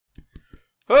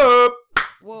Up!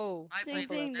 Whoa. Ding,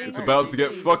 ding, ding. It's about to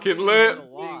get fucking lit.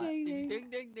 Ding, ding,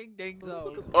 ding, ding, ding.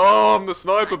 Oh, I'm the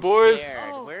sniper, boys.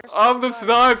 I'm the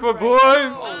sniper,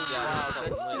 boys.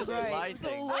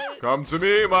 Come to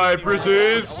me, my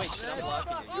pretties.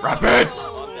 Rapid.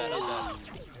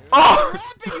 Oh!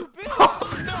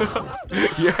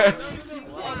 Yes.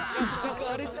 Oh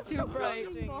god, it's too bright.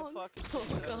 Oh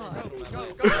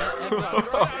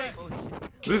god.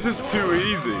 This is too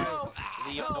easy.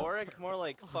 Leouric, more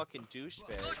like fucking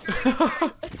douchebag.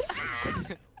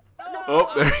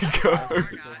 Oh, there he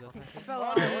goes.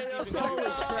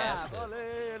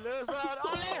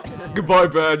 Goodbye,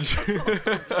 Badge.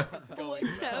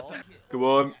 Come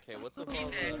on. Okay, what's up?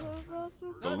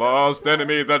 The last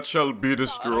enemy that shall be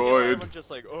destroyed. Just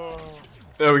like, oh.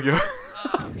 There we go.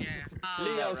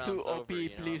 Leo to OP,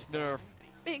 please nerf.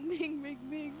 Bing, bing, bing,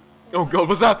 bing. Oh god,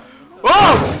 what's that?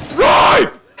 Oh! Roy!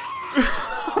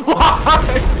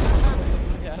 Why?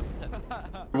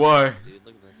 Why?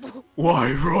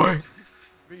 Why, Roy?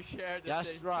 We share the That's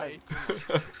same right.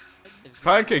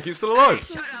 Pancake, you still alive?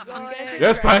 Shut up.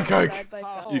 Yes, Pancake.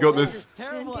 You got this.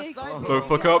 Pancake. Don't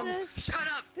fuck up. Shut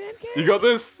up. Pancake. You got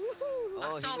this.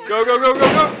 Oh, Go, go, go, go,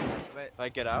 go. I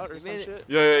get out or some shit?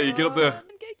 Yeah, you get up there.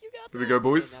 Pancake, you got Here we go,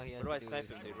 boys. Where do I snipe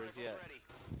him, dude? Where's he at?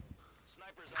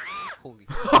 Holy.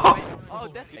 Oh,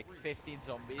 that's like 15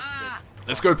 zombies.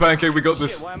 Let's go, Pancake. We got Shit,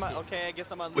 this. why am I? Okay, I guess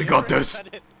I'm on. We got this.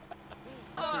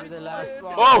 The last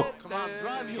one. Oh! Come on,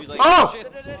 drive you. Oh!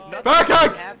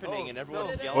 Pancake! Happening and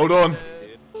everyone's yelling. Hold on.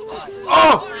 Dude.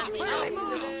 Oh!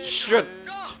 Shit!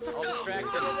 I'll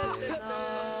distract him.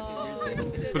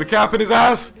 Put a cap in his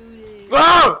ass.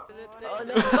 No!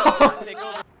 Take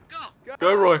over.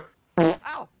 Go, Roy.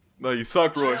 Ow! No, you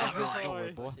suck, Roy.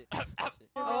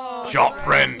 Oh, Shot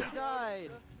friend.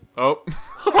 Oh.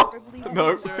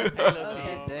 No.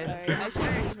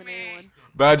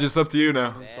 Badge, it's up to you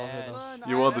now.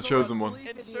 You are the chosen one.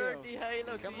 Insert the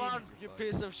halo. Come on, you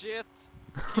piece of shit.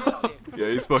 Yeah,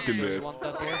 he's fucking dead.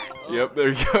 Yep,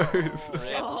 there he goes.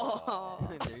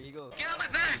 There you go. Get on my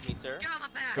back. Me, sir. Get on my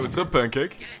back. Hey, what's up,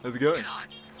 Pancake? How's it going?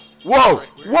 Whoa!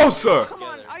 Whoa, sir! come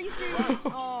on, are you serious?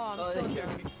 Oh, I'm so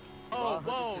done. Oh,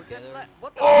 whoa.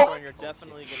 What the Oh! You're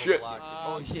definitely gonna Shit. block.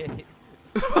 Oh, shit.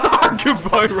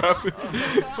 Goodbye, Rapid.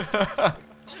 Oh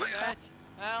my god.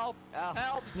 Help!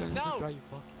 Help! No!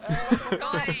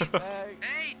 Guys.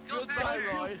 Hey, go Goodbye,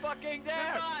 back. Roy. Fucking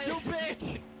there! You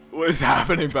bitch! What is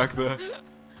happening back there?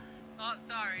 Oh,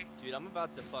 sorry. Dude, I'm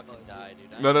about to fucking die,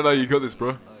 dude. No, no, no, you got this,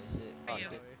 bro. Thank you.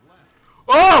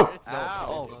 Oh!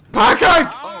 Ow! Pancake!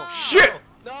 Oh. Shit!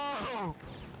 No!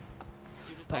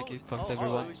 Thank you, fucked Oh,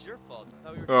 everyone. it was your fault.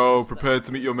 Oh, prepared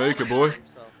to meet your maker, boy.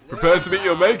 Prepared to meet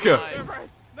your maker.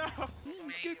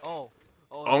 Oh.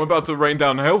 I'm about to rain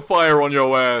down hellfire on your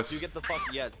You ass. get the fuck,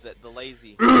 yeah, the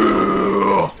lazy. Get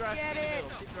it!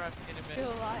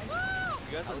 Still alive.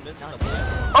 You guys are missing the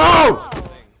blast. Oh!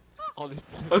 alive.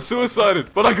 I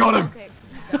suicided, but I got him.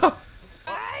 Okay.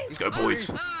 Let's go, boys.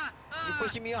 You're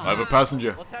pushing me off. I have a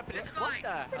passenger. What's happening? What the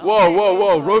hell? Whoa, whoa,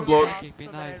 whoa, roadblock. Be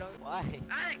nice. Why?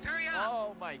 Alex, hurry up.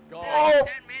 Oh my god. Oh!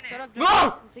 10 minutes.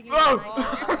 No! No!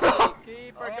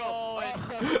 Keep her going.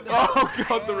 Oh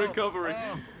god, the recovery.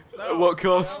 At what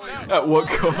cost? At what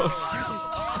cost?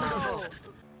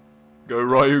 Go,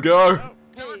 Ryu, go.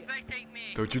 Don't spectate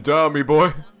me. Don't you down me,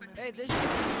 boy. Hey, this should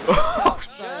Oh! be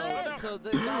style. So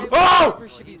the guy Oh!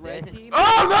 with should be red team.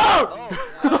 Oh no!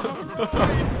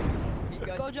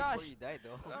 Go, Josh.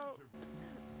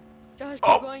 Josh, keep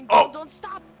Oh, going. oh. Don't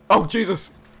stop. Oh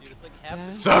Jesus! Dude, it's like half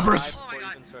the Cerberus! Oh my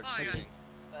god.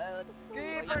 Oh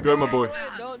my god. Go, my boy.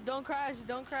 Don't crash.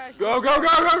 Don't crash. Go, go, go, go, go!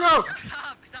 Shut up,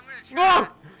 'cause I'm gonna try. No!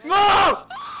 No!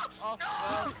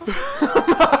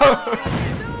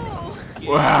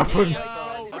 What happened?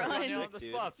 What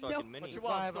you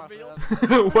want? Some wheels?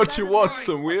 What you want?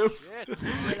 Some wheels?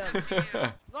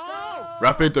 No!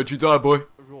 Rapid, don't you die, boy.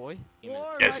 Roy?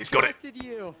 Yes, he's got it.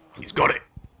 You. He's got it.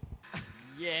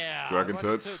 Yeah. Dragon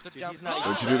turds. Dude, he's not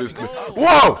Don't you even do this to me. behind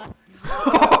Whoa! me.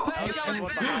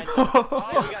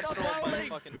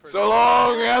 So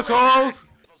long, assholes!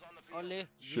 Ollie,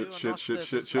 Shit, you shit, are shit, not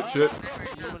shit, the- shit, shit.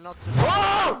 You will not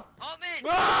Whoa! Oh man. No!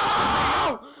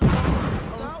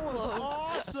 That was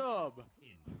awesome!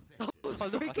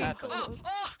 freaking Oh, close.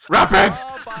 oh. Rapid! Oh,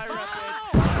 bye,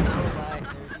 Rapid.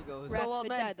 So well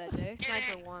Get done. it.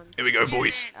 Sniper one. Here we go,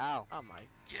 boys. Ow. Oh my.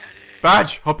 Get it.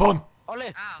 Badge, hop on. Ollie,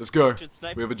 Ow. Let's go. Should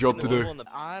snipe We have a job to do.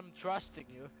 I'm trusting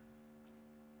you.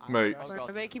 Mate.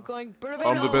 Bernabé, keep going.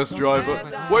 I'm the best no. driver.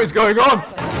 Bernabé. What is going on?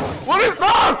 What is...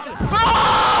 No!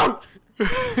 No!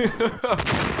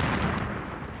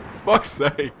 Fuck's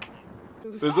sake.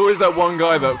 There's always that one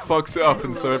guy that fucks it up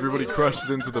and so everybody crashes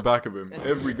into the back of him.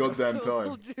 Every goddamn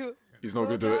time. He's not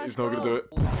gonna do it, he's not gonna do it.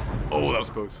 Oh, that was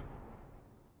close.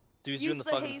 Dude's doing the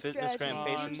fucking fitness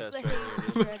gram test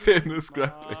right The fitness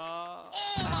grab pace. Oh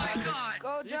my god!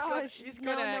 Go, Josh. He's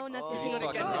gonna get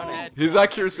gonna mad. His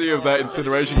accuracy of that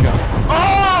incineration camp.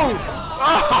 Oh!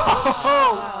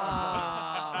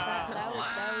 That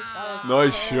was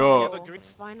Nice shot. It's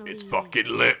finally. It's fucking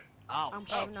lit. I'm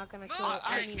sure not gonna kill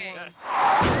anyone.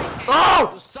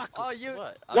 Oh! Oh, you.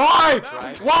 What? Why?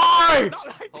 Why?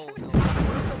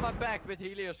 Who's on my back with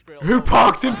Helios grill? Who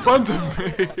parked in front of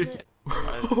me?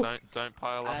 Guys, don't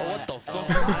pile up. What the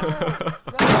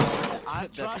fuck? I'm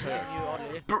trusting you,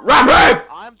 Ollie. Rapid!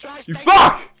 I'm trusting You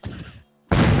fuck!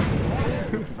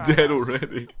 Dead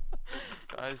already.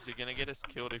 Guys, you're gonna get us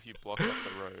killed if you block up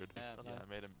the road. Yeah, I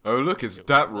made him. Oh look, it's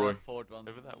Dat Roy. Over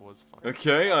that was fine.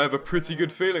 Okay, I have a pretty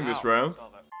good feeling this round.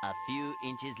 A few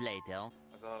inches later.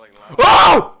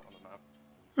 Oh!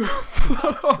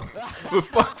 For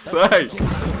fuck's sake!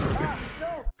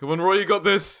 Come on, Roy, you got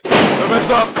this. Don't mess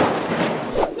up.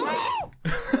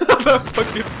 That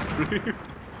fucking scream.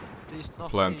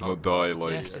 Plan to not die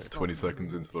like 20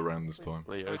 seconds into the round this time.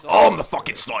 Oh, I'm the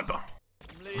fucking sniper.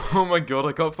 Oh my god,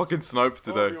 I can't fucking snipe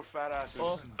today.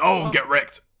 Oh, get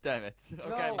wrecked. Damn it.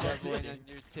 Okay, I'm going and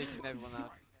you're taking everyone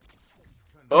out.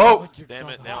 Oh! Damn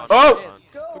it, now Oh!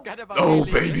 Forget about Oh,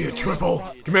 Helios. baby, a triple.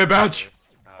 Give me a badge.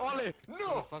 Ollie,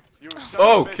 no! You son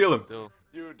Oh, of a bitch. kill him. Still,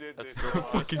 You did that's this still to the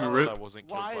us. first Fucking time rip. I wasn't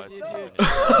killed Why by a did team.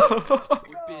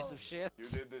 you? You piece of shit. You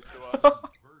did this to us.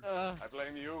 I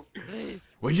blame you. Please.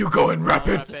 Where you going,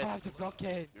 Rapid? I have the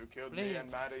blockade. You killed me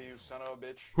and Maddie, you son of a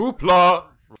bitch. Hoopla!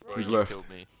 Roy, Who's you left? killed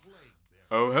me.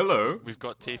 Oh, hello. We've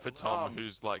got T for Tom,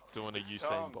 who's like doing a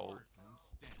Usain Bolt.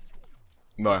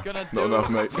 No, gonna not do enough,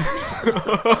 it. mate.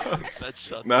 That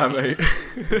shut Nah, mate.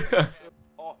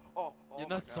 You're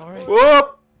not sorry.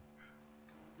 Whoop!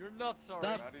 You're not sorry.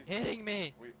 Stop Stop hitting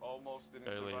me. We almost didn't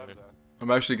Earlier. survive that.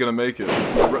 I'm actually gonna make it.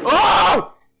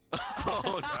 Oh!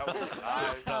 Oh,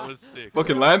 that was sick.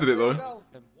 Fucking landed it though.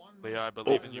 Leo, I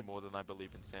believe in you more than I believe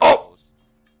in Santa Oh! Claus.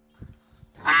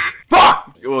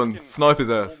 Fuck! Go on, snipe his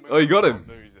ass. Oh, you got him.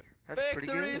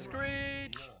 Victory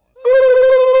screech.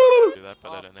 Do that, but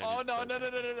I don't know. Oh who's no, dead. no, no,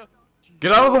 no, no, no.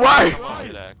 Get out of the way!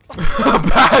 Syntact.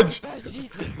 Badge!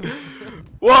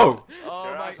 Whoa!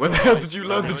 Oh my Where the hell did you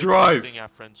learn to drive? Our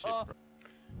friendship, Oh. bro.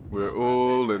 We're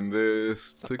all in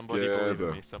this Somebody believe in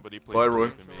together. me. Somebody please Bye, Roy.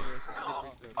 believe in me.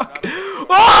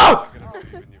 Oh!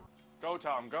 Go,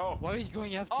 Tom, go. Why are you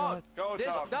going after Oh, us? Go, This,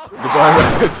 Tom. no. Goodbye,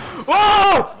 Rapid.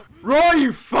 Whoa! Roy,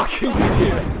 you fucking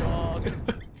idiot!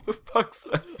 For fuck's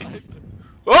sake.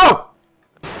 Oh!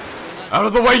 Out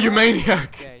of the way, you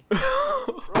maniac! Okay.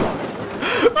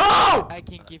 Oh! I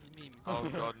can give memes. Oh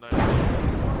god,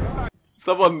 no.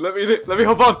 Someone, let me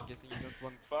hop on. Guessing you don't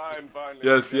want. Fine, fine.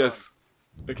 Yes, yes.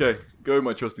 Okay, go,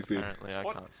 my trusty Steve. Apparently I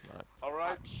What? can't snipe.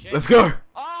 Alright. Let's go.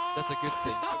 That's a good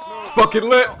thing. It's fucking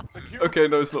lit. Okay,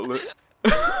 no, it's not lit.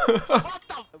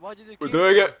 Why did you We're kill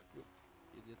doing me? it.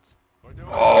 Idiot. We're doing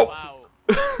Oh! Wow.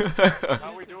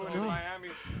 How we doing in Miami?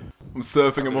 I'm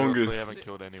surfing I among literally us. haven't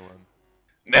killed anyone.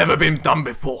 Never been done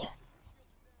before.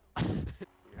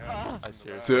 I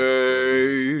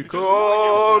seriously. Take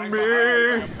on me.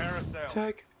 Parasail.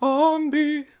 Take on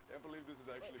me. Can't believe this is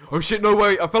actually. Oh shit, no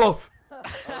way, I fell off.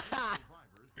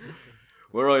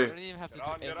 Where are You you? don't even have to Get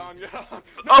on, do get on, everything. get on.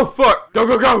 Oh fuck! Go,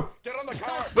 go, go! Get on the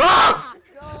car. Ah!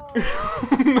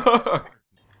 No!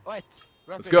 Wait.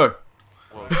 Let's go.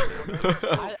 Whoa.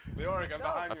 Leouric, I'm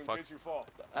behind you in fuck. case you fall.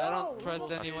 I don't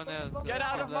trust anyone else. Get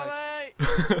out of my way!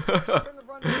 Whoa! I'm in the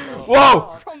front.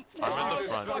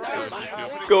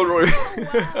 So feel Go, Roy.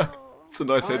 Wow. It's a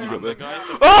nice head you got the there. guy at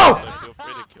the Oh! front, so feel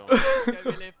free to kill me.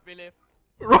 Okay, we live.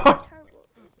 Roy!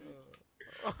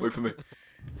 Wait for me.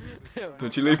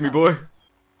 Don't you leave me, boy.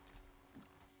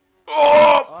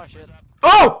 Oh! Oh shit.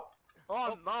 Oh!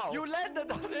 Oh no. You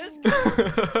landed on this.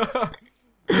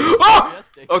 Oh!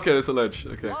 Okay, there's a ledge.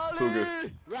 Okay, it's all good.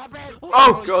 Rabbit.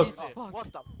 Oh, God.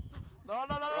 What the? No,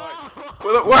 no, no,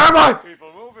 no. Where am I?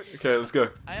 People, move it. Okay, let's go.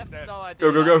 I have no idea.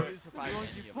 Go, go, go. how to survive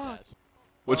any of that.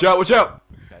 Watch out, watch out!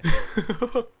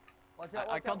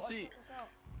 I can't see.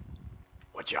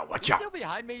 Watch out, watch You're out! still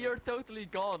behind me. You're totally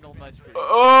gone on my screen.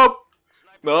 Oh!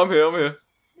 No, I'm here, I'm here.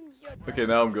 Okay,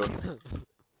 now I'm gone.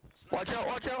 Watch out!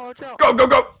 Watch out! Watch out! Go, go,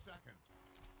 go!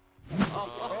 Oh,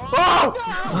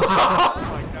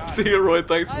 Oh! See you, Roy.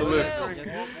 Thanks for the lift. World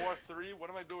War III, what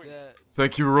am I doing?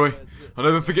 Thank you, Roy. I'll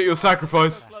never forget your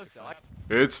sacrifice. close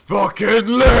though. It's fucking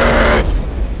lit!